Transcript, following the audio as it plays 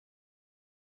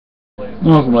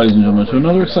Welcome, ladies and gentlemen, to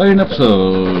another exciting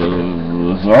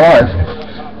episode. Alright.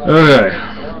 Okay.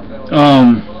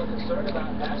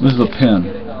 This is a pen.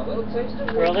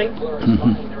 Really?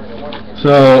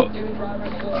 So,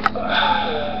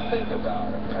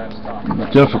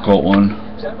 difficult one.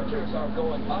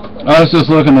 I was just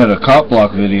looking at a Cop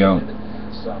Block video,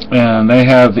 and they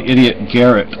have the idiot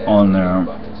Garrett on there.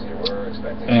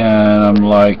 And I'm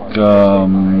like,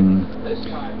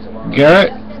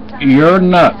 Garrett, you're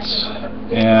nuts.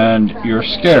 And you're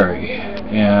scary,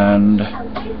 and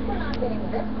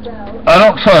I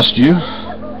don't trust you.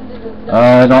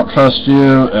 I don't trust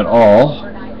you at all,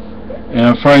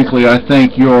 and frankly I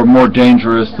think you're more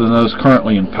dangerous than those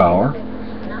currently in power.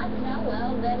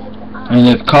 And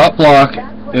if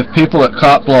people at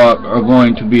Cop Block are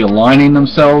going to be aligning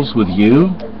themselves with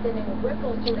you,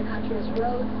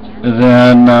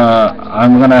 then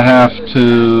I'm going to have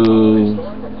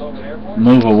to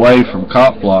move away from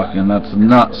Cop Block, and that's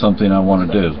not something I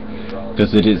want to do,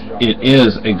 because it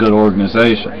is a good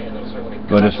organization.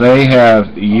 But if they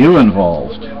have you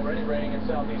involved,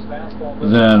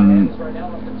 then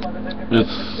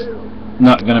it's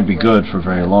not going to be good for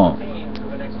very long.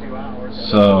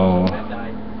 So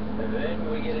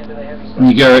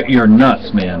you're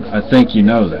nuts, man. I think you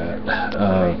know that.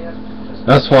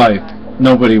 That's why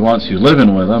nobody wants you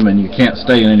living with them, and you can't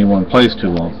stay in any one place too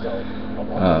long.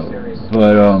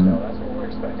 But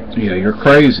yeah, you're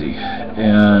crazy,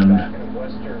 and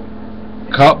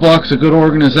Cop Block's a good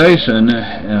organization,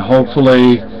 and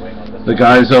hopefully the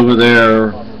guys over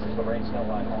there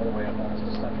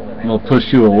will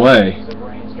push you away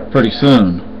pretty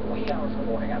soon.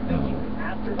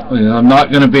 I'm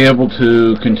not going to be able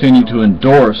to continue to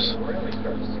endorse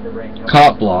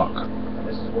Cop Block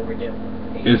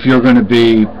if you're going to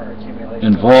be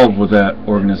involved with that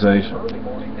organization.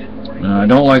 I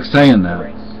don't like saying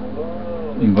that,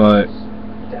 but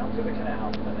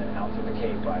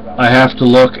I have to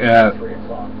look at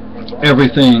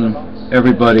everything,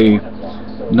 everybody,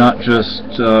 not just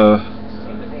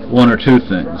one or two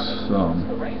things.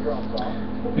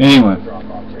 Anyway,